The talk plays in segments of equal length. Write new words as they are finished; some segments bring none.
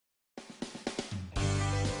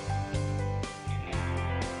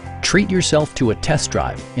Treat yourself to a test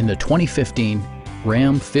drive in the 2015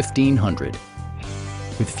 Ram 1500.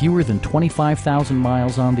 With fewer than 25,000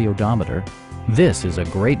 miles on the odometer, this is a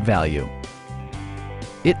great value.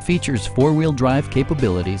 It features four-wheel drive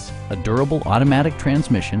capabilities, a durable automatic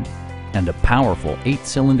transmission, and a powerful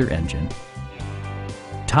 8-cylinder engine.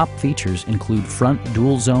 Top features include front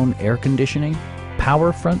dual-zone air conditioning,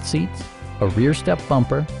 power front seats, a rear step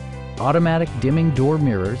bumper, automatic dimming door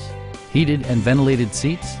mirrors, heated and ventilated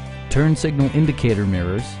seats, turn signal indicator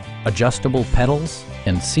mirrors, adjustable pedals,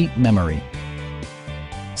 and seat memory.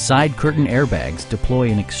 Side curtain airbags deploy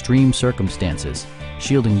in extreme circumstances,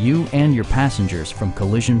 shielding you and your passengers from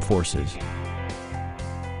collision forces.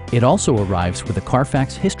 It also arrives with a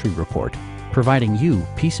Carfax history report, providing you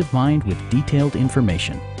peace of mind with detailed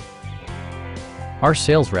information. Our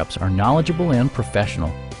sales reps are knowledgeable and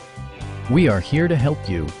professional. We are here to help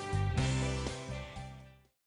you.